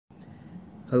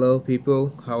Hello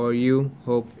people, how are you?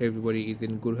 Hope everybody is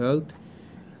in good health.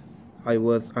 I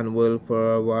was unwell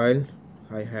for a while.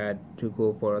 I had to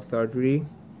go for a surgery,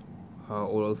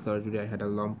 oral surgery. I had a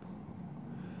lump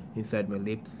inside my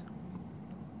lips.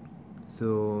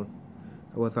 So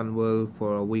I was unwell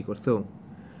for a week or so.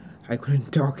 I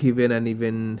couldn't talk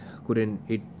even couldn't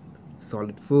eat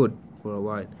solid food for a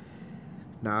while.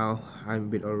 Now I'm a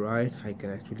bit alright. I can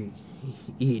actually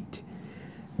eat.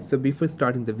 So before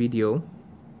starting the video,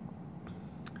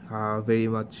 very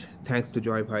much thanks to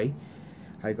Joy Bhai.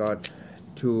 I got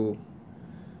two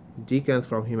decans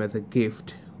from him as a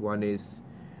gift. One is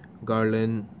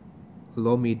Garland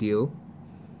Low Medial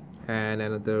and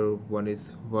another one is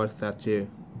Versace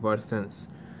Versance.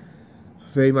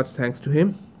 Very much thanks to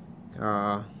him.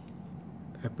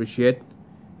 Appreciate.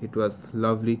 It was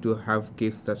lovely to have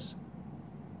gifts such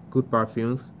good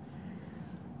perfumes.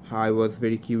 I was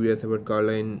very curious about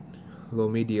Garland Low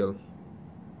Medial.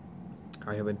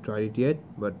 I haven't tried it yet,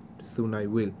 but soon I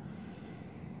will.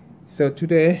 So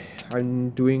today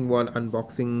I'm doing one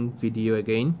unboxing video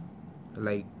again,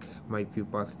 like my few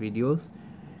past videos.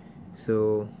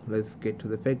 So let's get to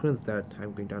the fragrance that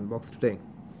I'm going to unbox today.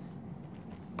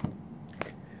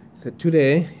 So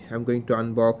today I'm going to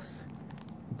unbox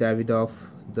Davidoff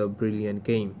The Brilliant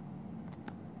Game.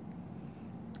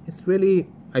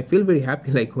 I feel very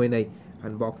happy like when I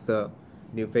unbox the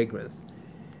new fragrance.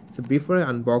 So before I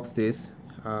unbox this,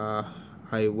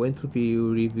 I went through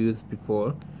few reviews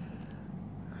before,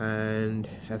 and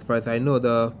as far as I know,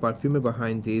 the perfumer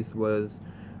behind this was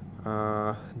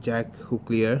Jack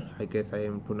Hooklier. I guess I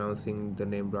am pronouncing the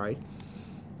name right,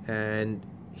 and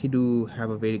he do have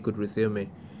a very good resume.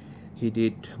 He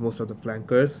did most of the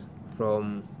flankers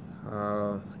from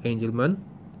Angelman,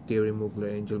 Thierry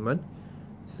Mugler Angelman.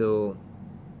 So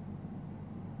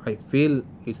I feel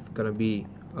it's gonna be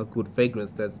a good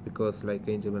fragrance. That's because like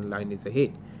Angelman line is a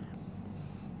hit.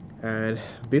 And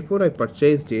before I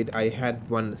purchased it, I had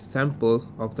one sample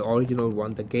of the original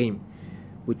one, The Game,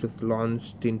 which was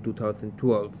launched in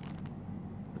 2012.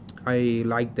 I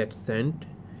liked that scent,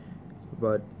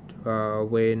 but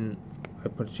when I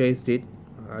purchased it,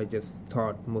 I just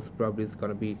thought most probably it's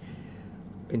gonna be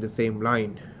in the same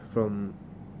line from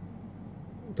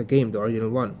The Game, the original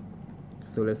one.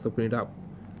 So let's open it up.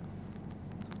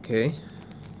 Okay,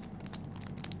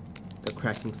 the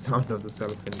cracking sound of the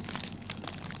cellophane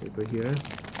paper here.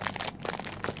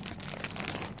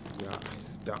 Yeah,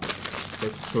 stop.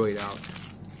 Let's throw it out.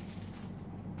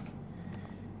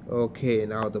 Okay,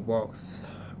 now the box.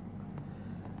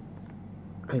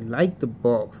 I like the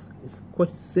box. It's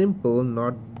quite simple,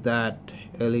 not that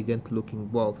elegant looking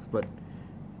box, but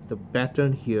the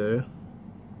pattern here,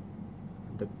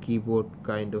 the keyboard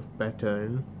kind of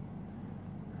pattern,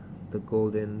 the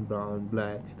golden, brown,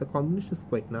 black, the combination is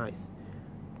quite nice,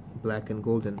 black and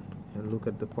golden. And look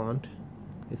at the font,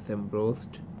 it's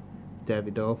embossed,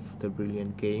 Davidoff The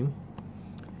Brilliant Game.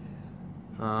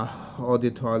 Eau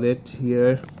de toilette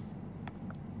here,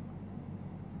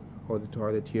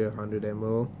 100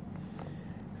 ml.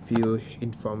 Few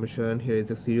information. Here is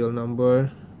the serial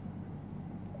number,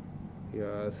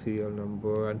 serial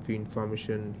number, and few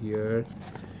information here,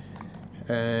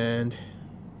 and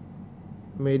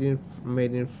made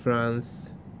in France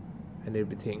and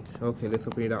everything. Okay, let's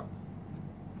open it up.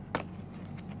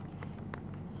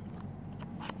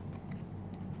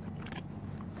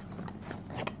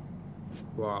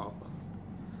 Wow,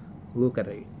 look at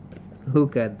it.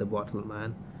 Look at the bottle,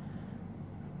 man.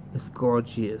 It's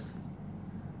gorgeous.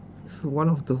 It's one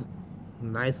of the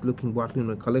nice looking bottles in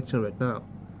my collection right now.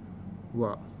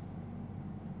 Wow.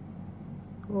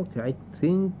 Okay, I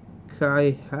think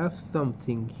I have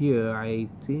something here. I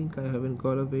think I haven't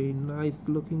got a very nice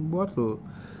looking bottle.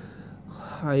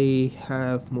 I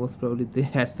have, most probably they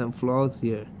had some flaws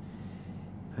here.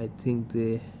 I think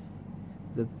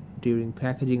during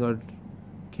packaging or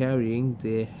carrying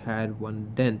they had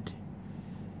one dent.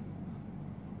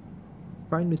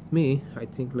 Fine with me. I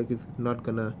think like it's not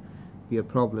gonna be a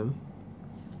problem,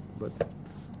 but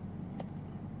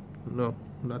no,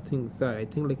 nothing there. I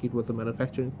think like it was a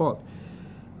manufacturing fault.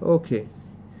 Okay,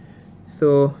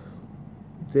 so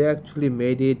they actually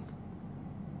made it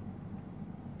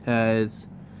as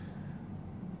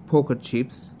poker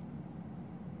chips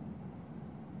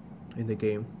in the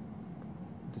game.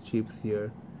 The chips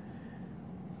here.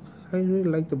 I really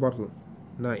like the bottle.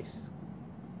 Nice.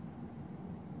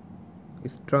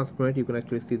 It's transparent, you can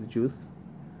actually see the juice.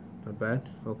 Not bad.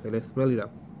 Okay, let's smell it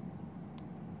up.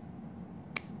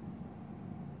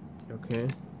 Okay,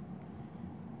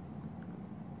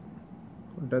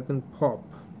 it doesn't pop,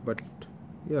 but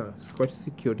yeah, it's quite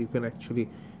secure. You can actually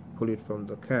pull it from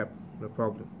the cap, no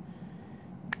problem.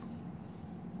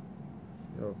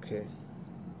 Okay,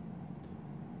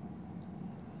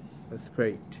 let's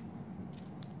spray it.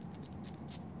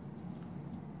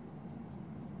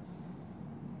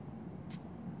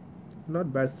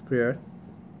 Not bad sprayer,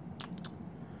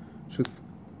 she's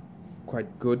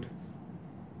quite good.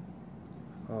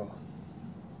 Oh,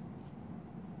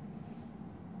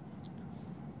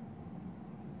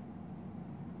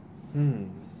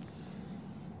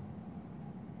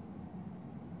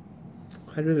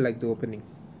 I really like the opening.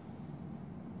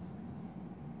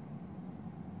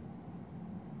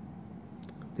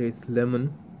 There's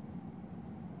lemon.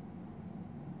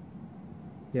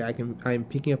 Yeah, I'm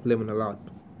picking up lemon a lot.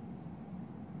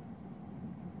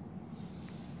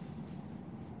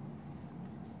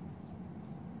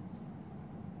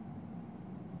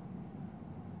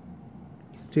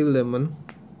 Still lemon.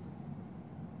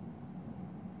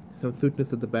 Some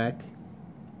sweetness at the back.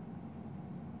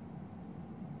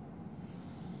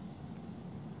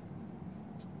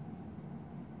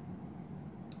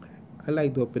 I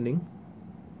like the opening.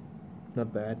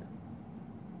 Not bad.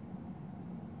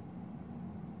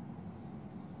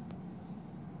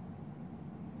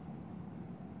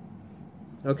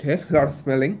 Okay, a lot of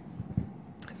smelling.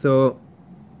 So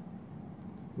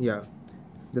yeah,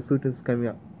 the sweetness is coming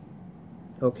up.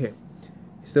 Okay,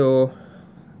 so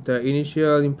the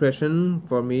initial impression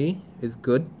for me is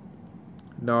good.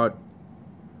 Not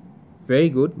very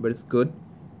good, but it's good,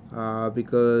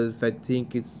 because I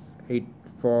think it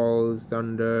falls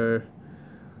under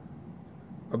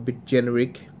a bit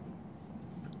generic.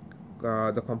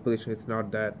 The composition is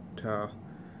not that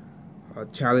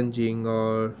challenging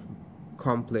or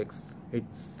complex.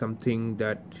 It's something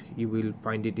that you will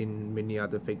find it in many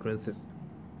other fragrances.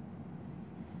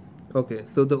 Okay,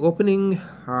 so the opening,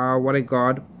 what I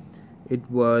got, it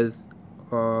was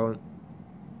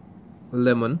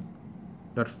lemon,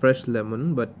 not fresh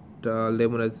lemon, but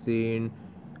lemon as in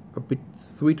a bit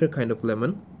sweeter kind of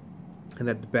lemon, and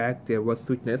at the back there was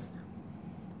sweetness.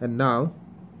 And now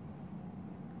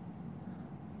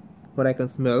what I can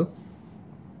smell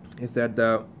is that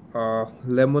the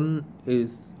lemon is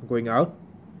going out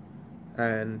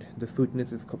and the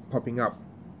sweetness is popping up.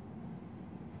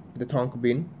 The tonka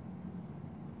bean,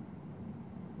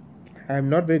 I'm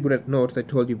not very good at notes, I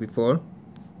told you before,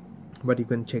 but you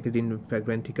can check it in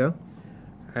Fragrantica.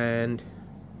 And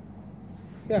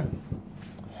yeah,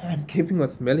 I'm keeping on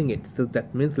smelling it, so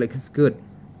that means like it's good.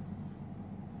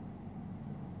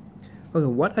 Okay,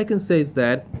 what I can say is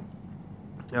that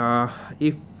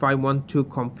if I want to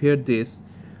compare this,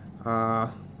 I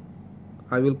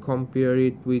will compare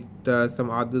it with some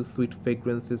other sweet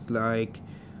fragrances like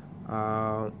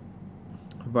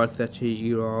Versace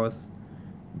Eros,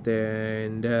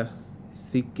 then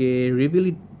CK,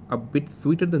 really a bit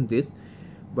sweeter than this,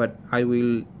 but I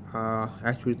will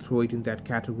actually throw it in that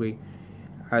category,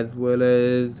 as well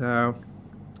as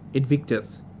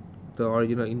Invictus, the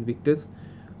original Invictus,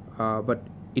 but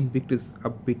Invictus a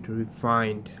bit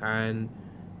refined and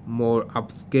more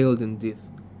upscale than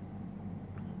this.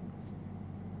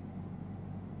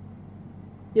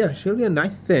 Yeah, surely a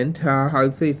nice scent.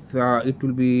 I'll say it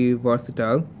will be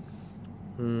versatile.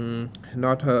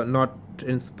 Not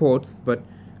in sports, but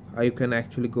you can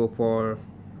actually go for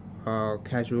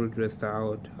casual dress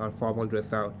out or formal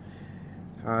dress out,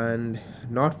 and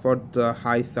not for the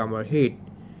high summer heat.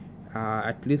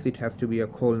 At least it has to be a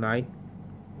cold night.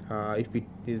 If it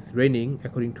is raining,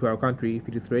 according to our country, if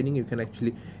it is raining, you can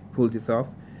actually pull this off.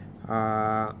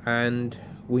 And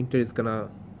winter is gonna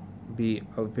be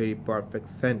a very perfect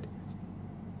scent.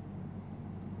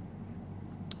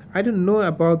 I don't know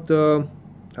about the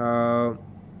uh,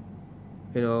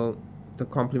 the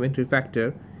complementary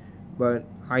factor, but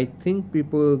I think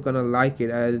people are gonna like it,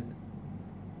 as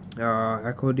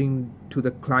according to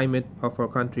the climate of our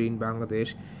country in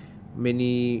Bangladesh,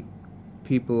 many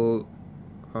people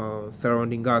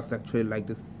surrounding us actually like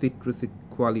the citrusy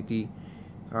quality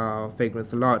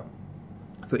fragrance a lot.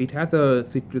 So it has a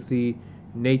citrusy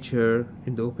nature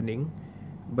in the opening,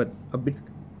 but a bit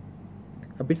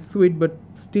sweet, but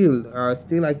still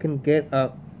I can get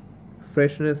a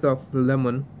freshness of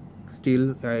lemon.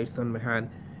 Still, it's on my hand.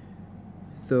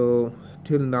 So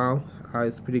till now,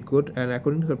 it's pretty good. And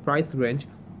according to the price range,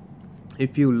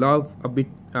 if you love a bit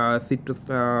citrus,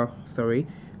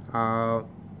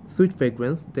 sweet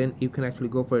fragrance, then you can actually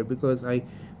go for it, because I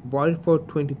bought it for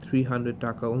 2300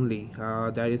 taka only.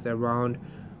 That is around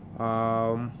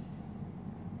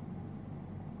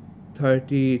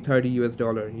 30 US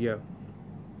dollar. Yeah.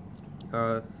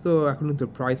 So according to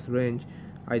the price range,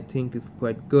 I think it's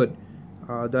quite good.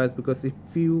 That's because if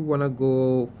you wanna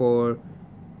go for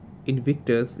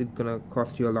Invictus, it's gonna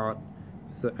cost you a lot.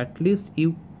 So at least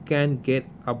you can get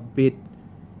a bit,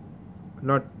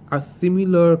 not a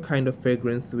similar kind of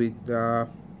fragrance with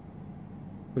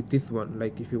this one.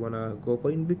 Like if you wanna go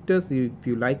for Invictus, if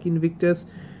you like Invictus,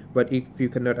 but if you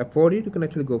cannot afford it, you can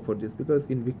actually go for this, because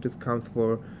Invictus comes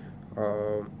for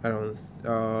around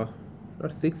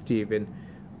not 60, even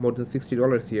more than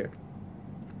 $60 here.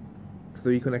 So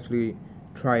you can actually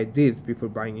try this before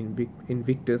buying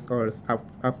Invictus, or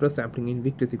after sampling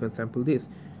Invictus you can sample this.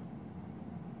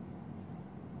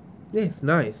 Yeah, it's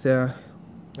nice.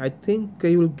 I think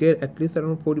you will get at least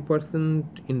around 40%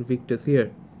 Invictus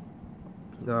here.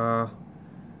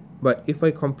 But if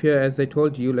I compare, as I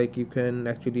told you, like you can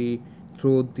actually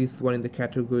throw this one in the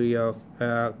category of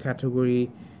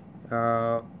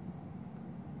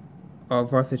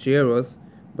Versace Eros,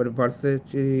 but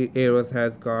Versace Eros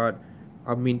has got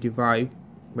a minty vibe,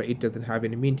 but it doesn't have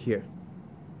any mint here.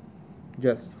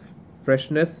 Just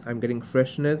freshness. I'm getting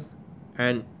freshness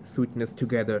and sweetness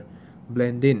together,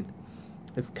 blend in.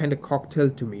 It's kind of cocktail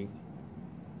to me,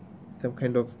 some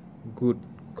kind of good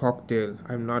cocktail.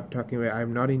 I'm not talking about,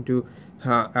 I'm not into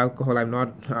alcohol, I'm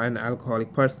not an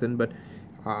alcoholic person, but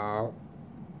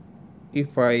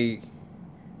if I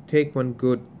take one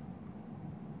good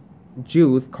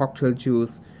juice, cocktail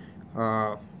juice,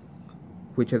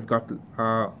 which has got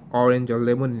orange or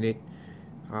lemon in it,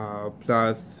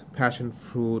 plus passion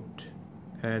fruit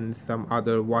and some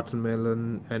other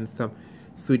watermelon and some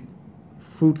sweet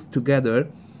fruits together,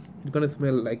 it's gonna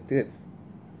smell like this.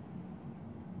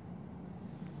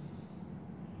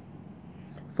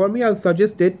 For me, I'll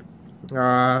suggest it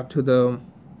to the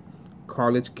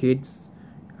college kids,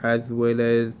 as well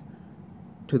as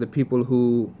to the people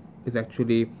who is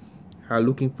actually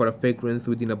looking for a fragrance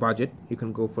within a budget. You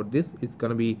can go for this. It's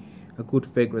gonna be a good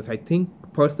fragrance. I think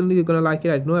personally you're gonna like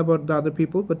it. I don't know about the other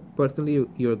people, but personally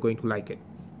you're going to like it.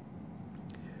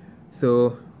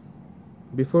 So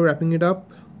before wrapping it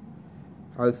up,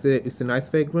 I'll say it's a nice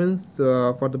fragrance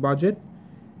for the budget.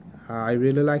 I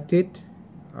really liked it,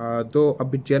 though a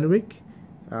bit generic.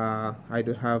 I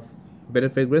do have better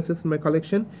fragrances in my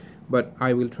collection, but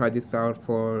I will try this out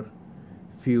for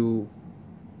few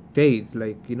days,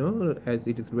 like, you know, as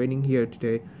it is raining here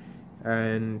today,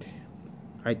 and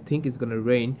I think it's gonna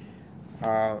rain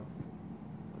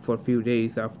for a few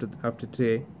days after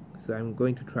today. So I'm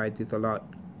going to try this a lot.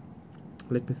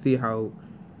 Let me see how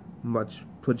much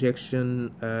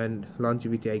projection and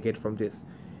longevity I get from this.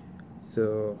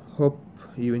 So hope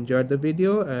you enjoyed the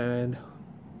video, and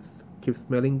keep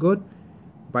smelling good.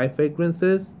 Buy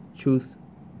fragrances, choose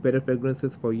better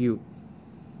fragrances for you.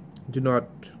 Do not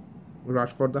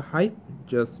rush for the hype,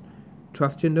 just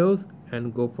trust your nose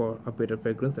and go for a better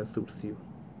fragrance that suits you.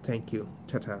 Thank you.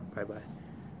 Ta-ta. Bye-bye.